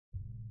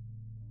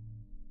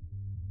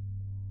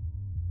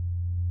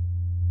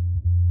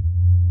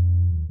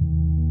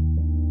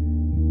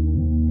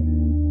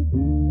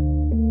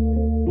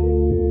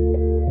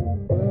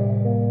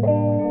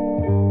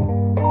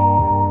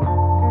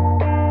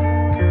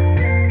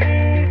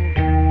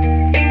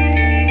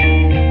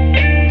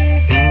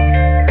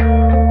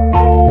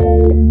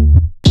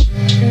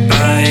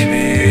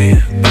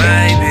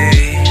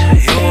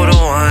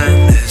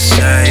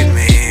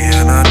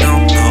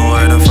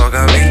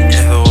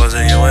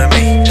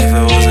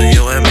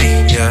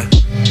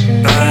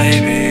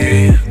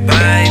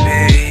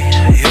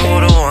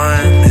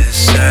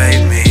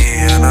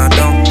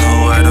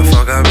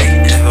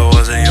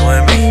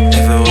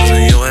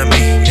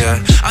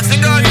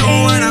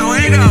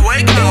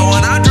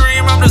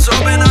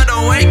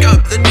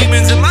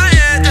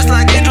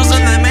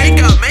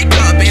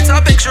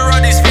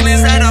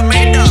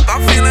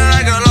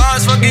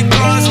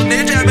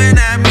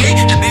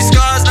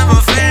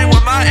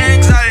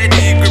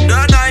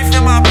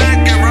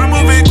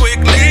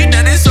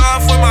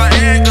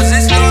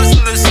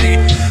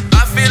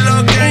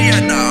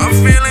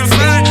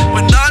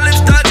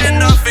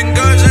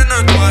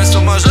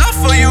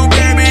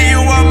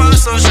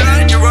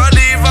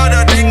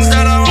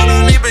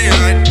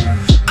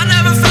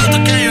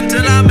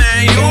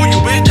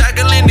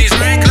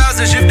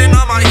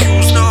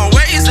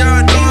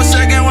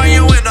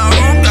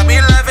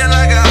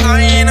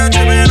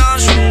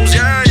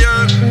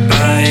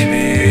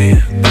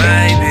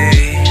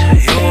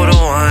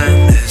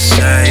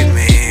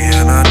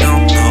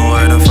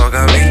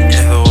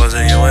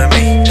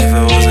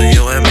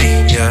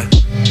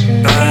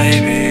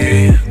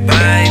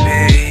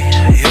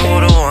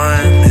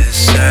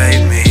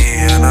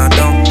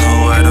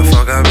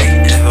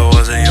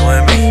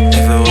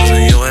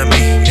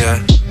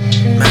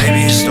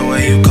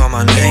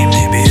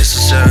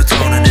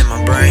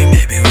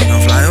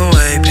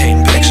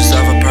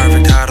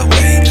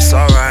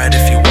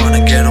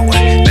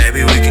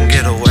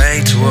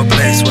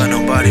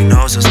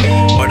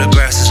the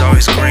grass is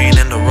always green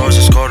and the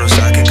roses colder,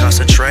 so I can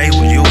concentrate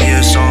when you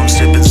here, so I'm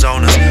sipping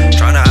zonas.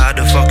 Tryna hide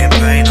the fucking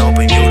pain,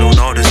 hoping you don't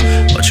notice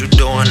what you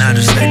doing. I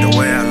just hate the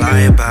way I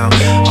lie about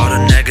all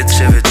the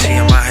negativity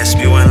in my head,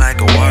 spewing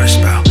like a water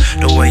spout.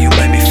 The way you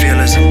make me feel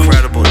is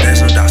incredible, there's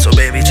no doubt. So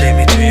baby, take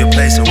me to your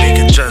place and we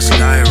can just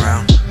lie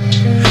around.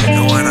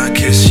 And when I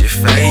kiss your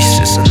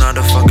face, it's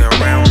another fucking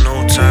round.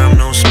 No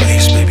time, no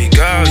space. Baby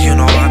girl, you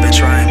know I've been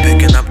trying,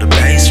 picking up the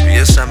pace,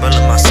 reassembling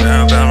my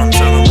cerebellum,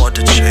 telling what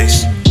to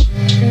chase.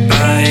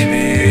 Baby,